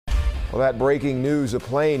Well, that breaking news, a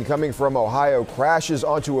plane coming from Ohio crashes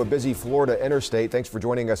onto a busy Florida interstate. Thanks for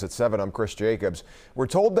joining us at 7. I'm Chris Jacobs. We're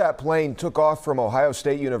told that plane took off from Ohio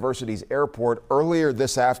State University's airport earlier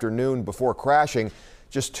this afternoon before crashing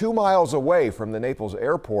just 2 miles away from the Naples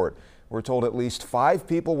airport. We're told at least 5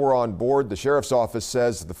 people were on board. The sheriff's office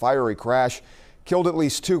says the fiery crash killed at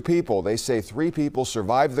least 2 people. They say 3 people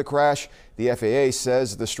survived the crash. The FAA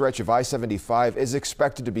says the stretch of I-75 is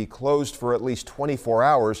expected to be closed for at least 24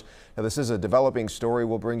 hours. Now, this is a developing story.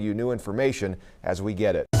 We'll bring you new information as we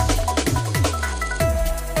get it.